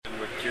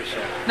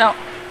No,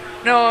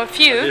 no, a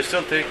few. Are you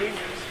still taking?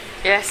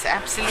 Yes,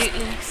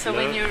 absolutely. So No.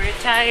 when you're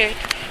retired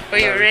or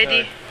No, you're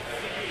ready.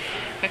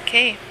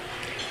 Okay.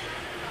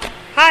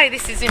 Hi,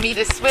 this is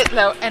Anita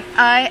Switlow, and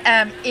I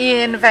am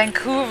in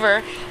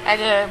Vancouver at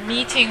a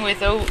meeting with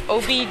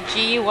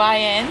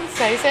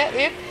OBGYNs. Is that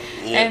it?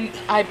 Yeah. And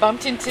I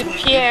bumped into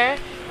Pierre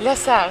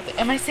Lessard.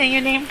 Am I saying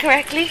your name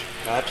correctly?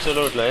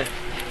 Absolutely.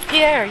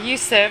 Pierre, you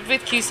served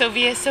with QSO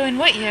VSO in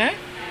what year?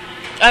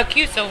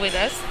 QSO with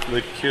us.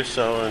 With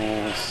QSO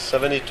in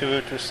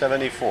 72 to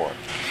 74.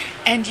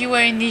 And you were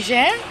in Niger?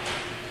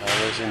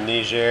 I was in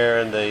Niger,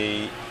 in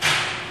the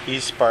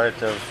east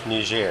part of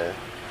Niger.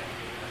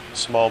 A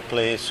small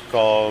place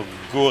called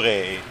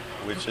Gouré,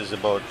 which is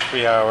about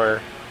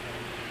 3-hour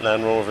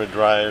Land Rover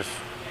drive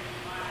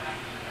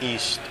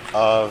east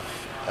of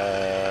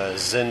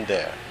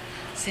Zinder.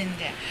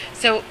 Zinder.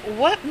 So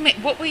what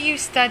were you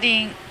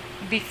studying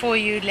before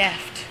you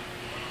left?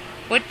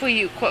 What were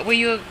you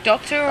a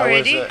doctor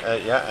already?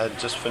 I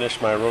just finished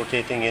my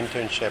rotating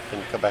internship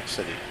in Quebec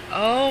City.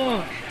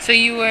 Oh, so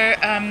you were,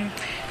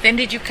 then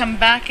did you come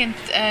back and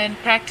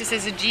practice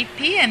as a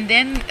GP and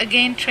then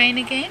again train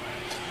again?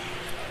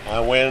 I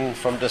went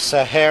from the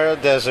Sahara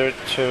Desert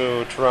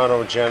to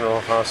Toronto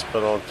General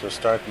Hospital to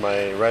start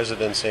my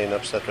residency in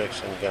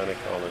obstetrics and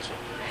gynecology.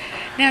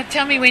 Now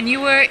tell me, when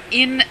you were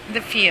in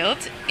the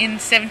field in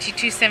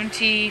 72,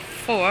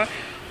 74,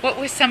 what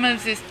were some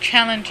of the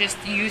challenges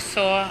you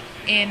saw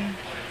in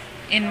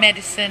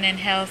medicine and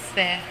health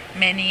there?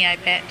 Many, I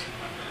bet.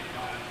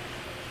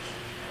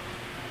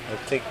 I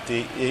think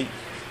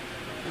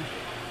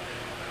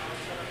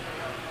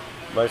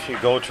but if you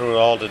go through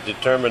all the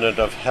determinant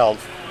of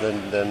health,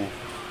 then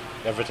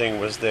everything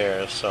was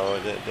there. So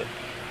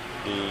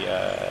the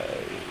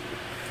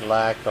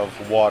lack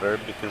of water,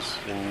 because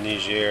in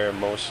Niger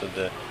most of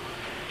the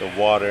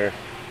water,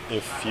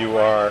 if you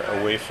are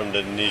away from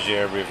the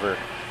Niger River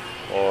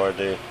or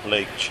the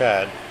Lake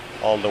Chad,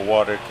 all the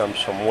water comes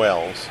from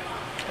wells.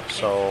 Okay.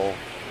 So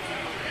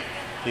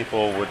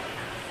people would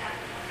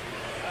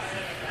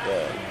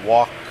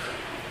walk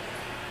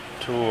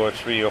 2 or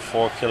 3 or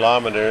 4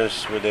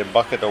 kilometers with a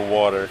bucket of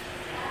water,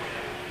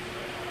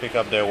 pick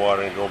up their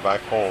water and go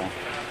back home.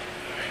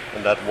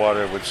 And that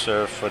water would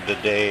serve for the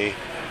day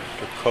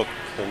to cook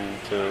and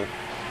to,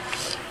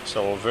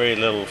 so very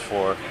little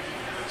for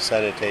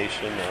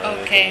sanitation or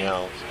anything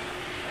else.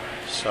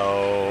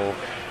 So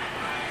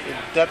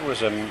that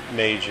was a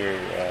major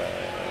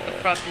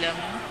problem.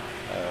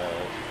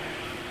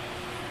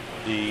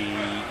 The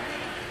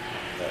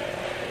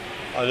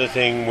other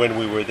thing when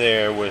we were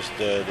there was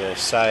the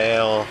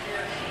Sahel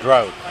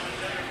drought.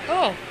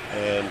 Oh.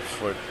 And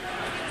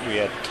we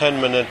had 10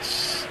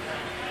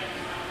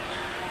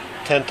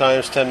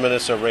 times 10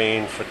 minutes of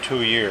rain for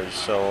 2 years.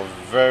 So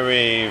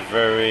very,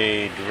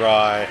 very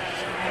dry.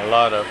 A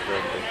lot of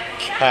the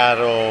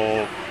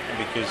cattle,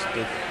 because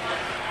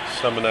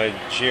some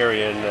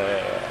Nigerian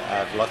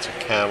had lots of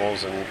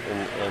camels and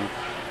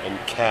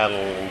cattle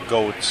and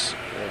goats,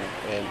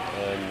 and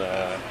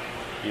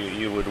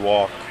you would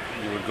go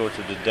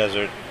to the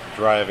desert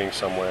driving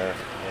somewhere,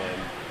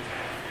 and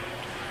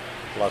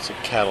lots of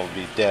cattle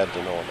be dead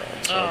and all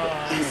that. So,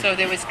 so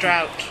there was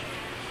drought.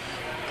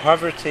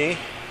 Poverty,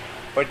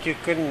 but you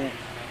couldn't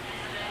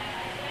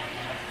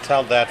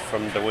tell that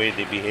from the way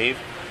they behaved.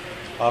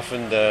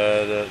 Often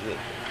the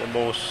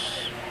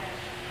most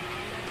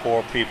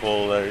poor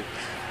people, they're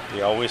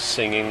always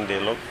singing, they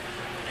look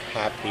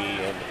happy,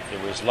 and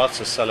there was lots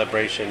of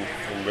celebration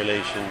in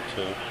relation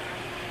to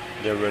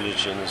their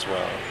religion as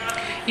well.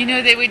 You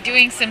know, they were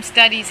doing some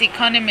studies,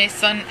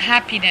 economists, on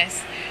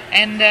happiness,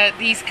 and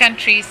these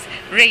countries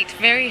rate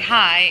very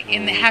high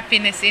in the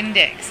happiness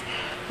index.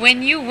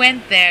 When you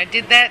went there,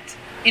 did that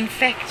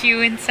infect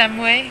you in some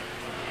way?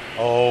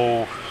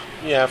 Oh,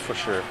 yeah, for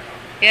sure.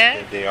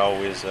 Yeah? They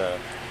always have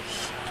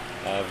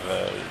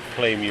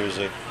play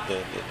music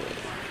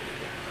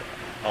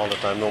all the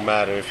time, no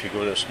matter if you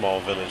go to a small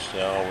village,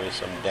 there's always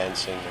some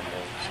dancing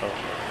and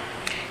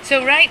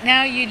So right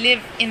now you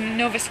live in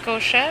Nova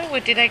Scotia.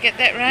 Did I get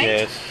that right?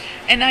 Yes.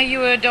 And are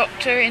you a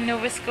doctor in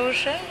Nova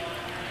Scotia?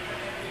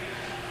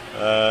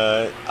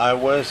 I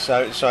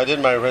did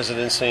my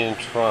residency in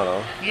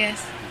Toronto.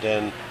 Yes.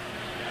 Then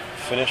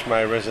finished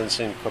my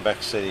residency in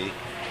Quebec City.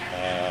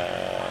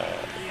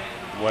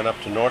 Went up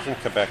to northern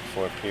Quebec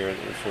for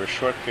a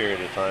short period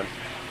of time.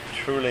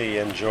 Truly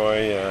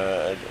enjoy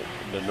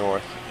the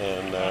north,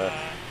 and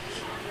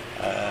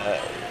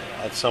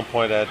at some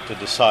point I had to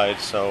decide.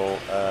 So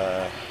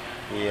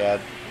we had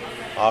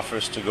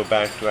offers to go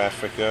back to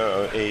Africa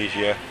or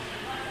Asia,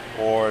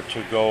 or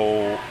to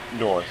go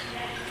north.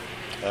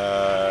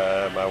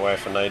 My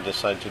wife and I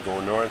decided to go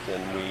north,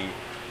 and we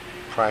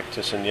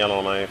practiced in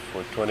Yellowknife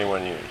for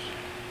 21 years.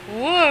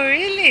 Whoa,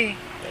 really?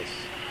 Yes.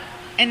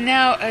 And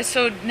now,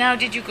 so now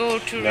did you go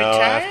to Now,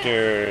 retire?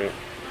 after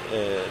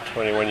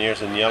 21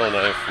 years in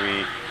Yellowknife,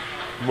 we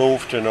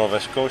moved to Nova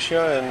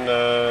Scotia, and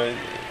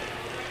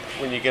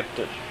when you get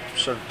to a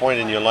certain point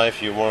in your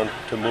life, you want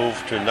to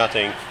move to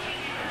nothing,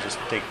 just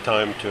take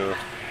time to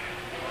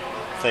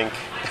think.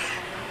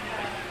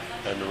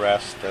 and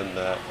rest, and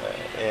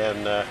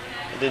it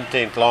didn't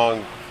take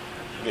long.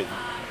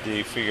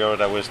 They figured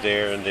out I was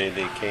there, and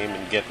they came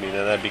and get me.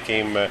 And I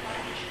became,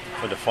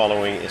 for the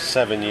following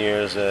 7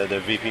 years,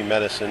 the VP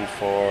Medicine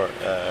for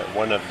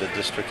one of the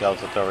district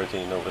health authority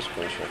in Nova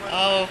Scotia.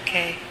 Oh,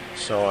 okay.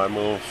 So I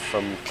moved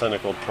from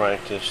clinical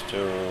practice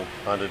to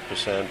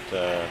 100%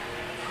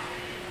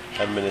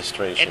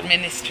 administration.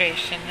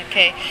 Administration,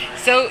 okay.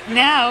 So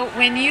now,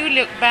 when you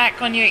look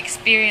back on your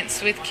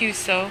experience with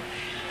QSO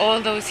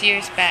all those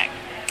years back,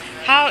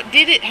 how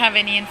did it have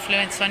any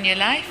influence on your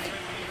life?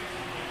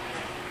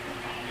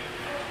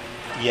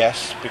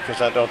 Yes, because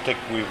I don't think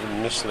we've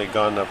necessarily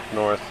gone up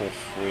north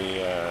if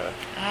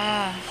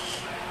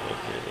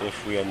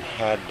we hadn't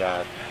had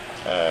that.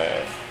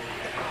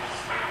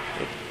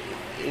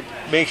 It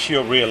makes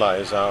you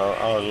realize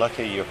how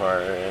lucky you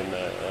are, and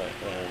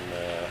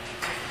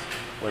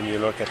when you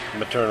look at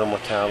maternal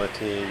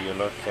mortality, you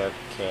look at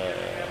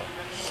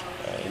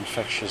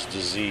infectious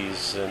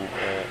disease, and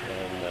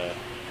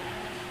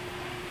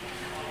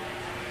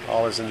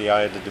all is in the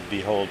eye of the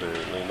beholder.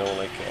 You know,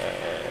 like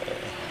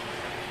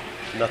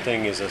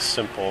nothing is as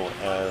simple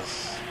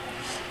as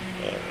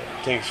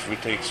things we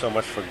take so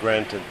much for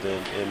granted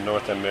in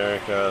North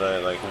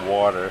America, like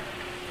water.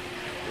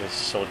 Is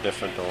so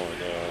different over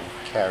there and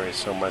carries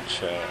so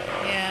much.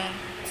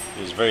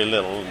 There's very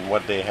little, and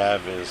what they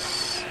have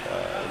is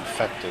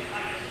infected.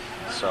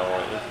 So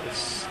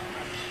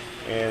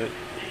it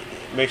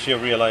makes you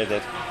realize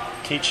that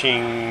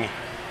teaching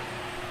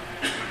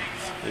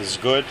is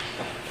good.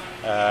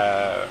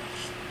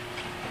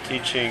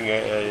 Teaching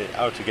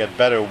how to get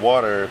better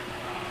water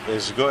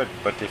is good,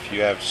 but if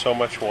you have so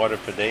much water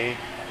per day,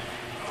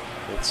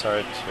 it's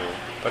hard to.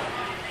 But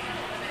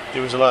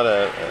there was a lot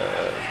of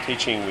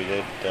teaching we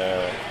did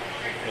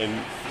in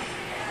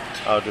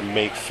how to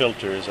make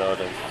filters out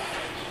of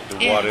the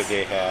water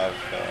they have,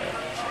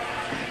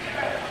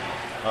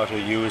 how to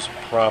use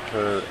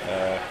proper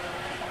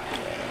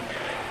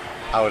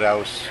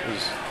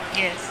outhouses,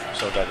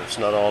 so that it's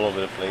not all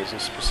over the place, a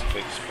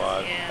specific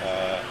spot.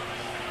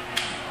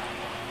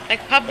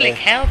 Like public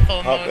health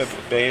almost.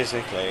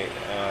 Basically,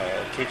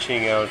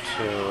 teaching how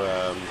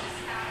to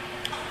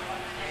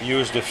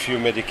use the few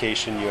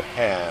medication you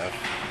have.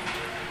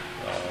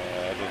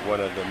 I did one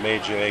of the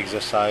major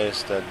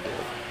exercises that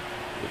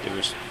there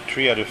was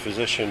 3 other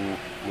physicians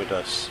with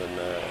us, and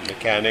a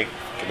mechanic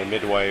and a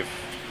midwife,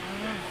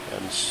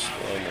 and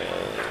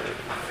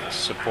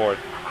support,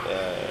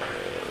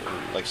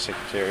 like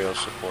secretarial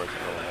support and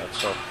all that.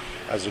 So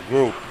as a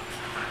group,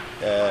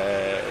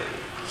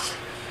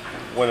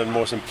 one of the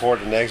most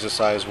important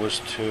exercises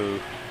was to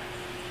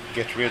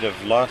get rid of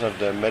a lot of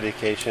the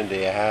medication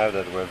they have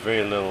that were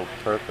very little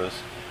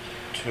purpose,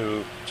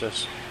 to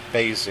just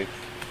basic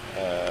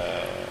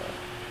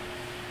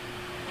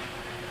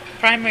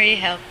primary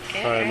health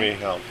care. Primary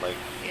health, like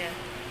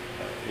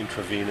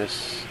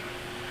intravenous,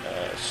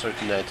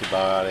 certain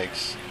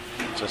antibiotics,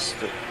 just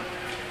to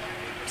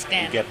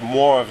get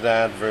more of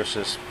that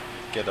versus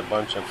get a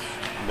bunch of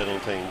little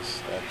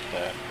things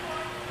that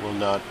will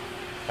not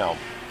help.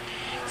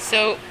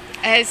 So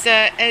as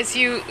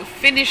you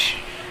finish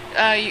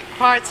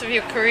parts of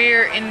your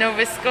career in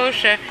Nova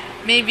Scotia,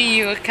 maybe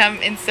you will come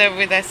and serve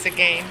with us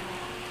again.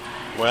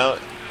 Well,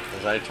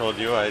 as I told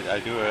you, I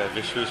do have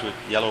issues with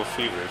yellow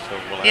fever, so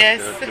we'll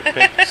have to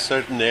pick a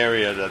certain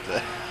area that...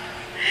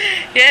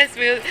 Yes,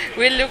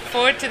 we'll look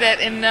forward to that,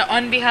 and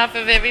on behalf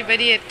of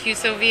everybody at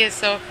QSO,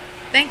 so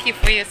thank you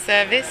for your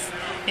service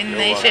in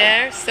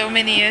Niger so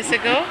many years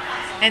ago,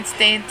 and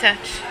stay in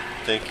touch.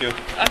 Thank you.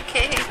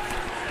 Okay.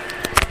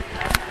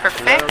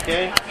 Perfect. Is that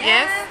okay?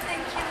 Yes.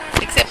 Thank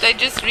you. Except I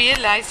just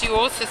realized you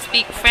also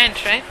speak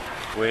French, right?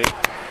 Oui.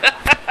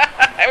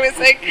 I was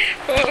like,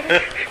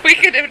 we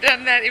could have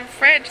done that in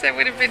French. That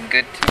would have been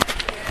good too.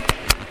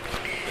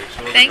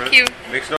 Thank you.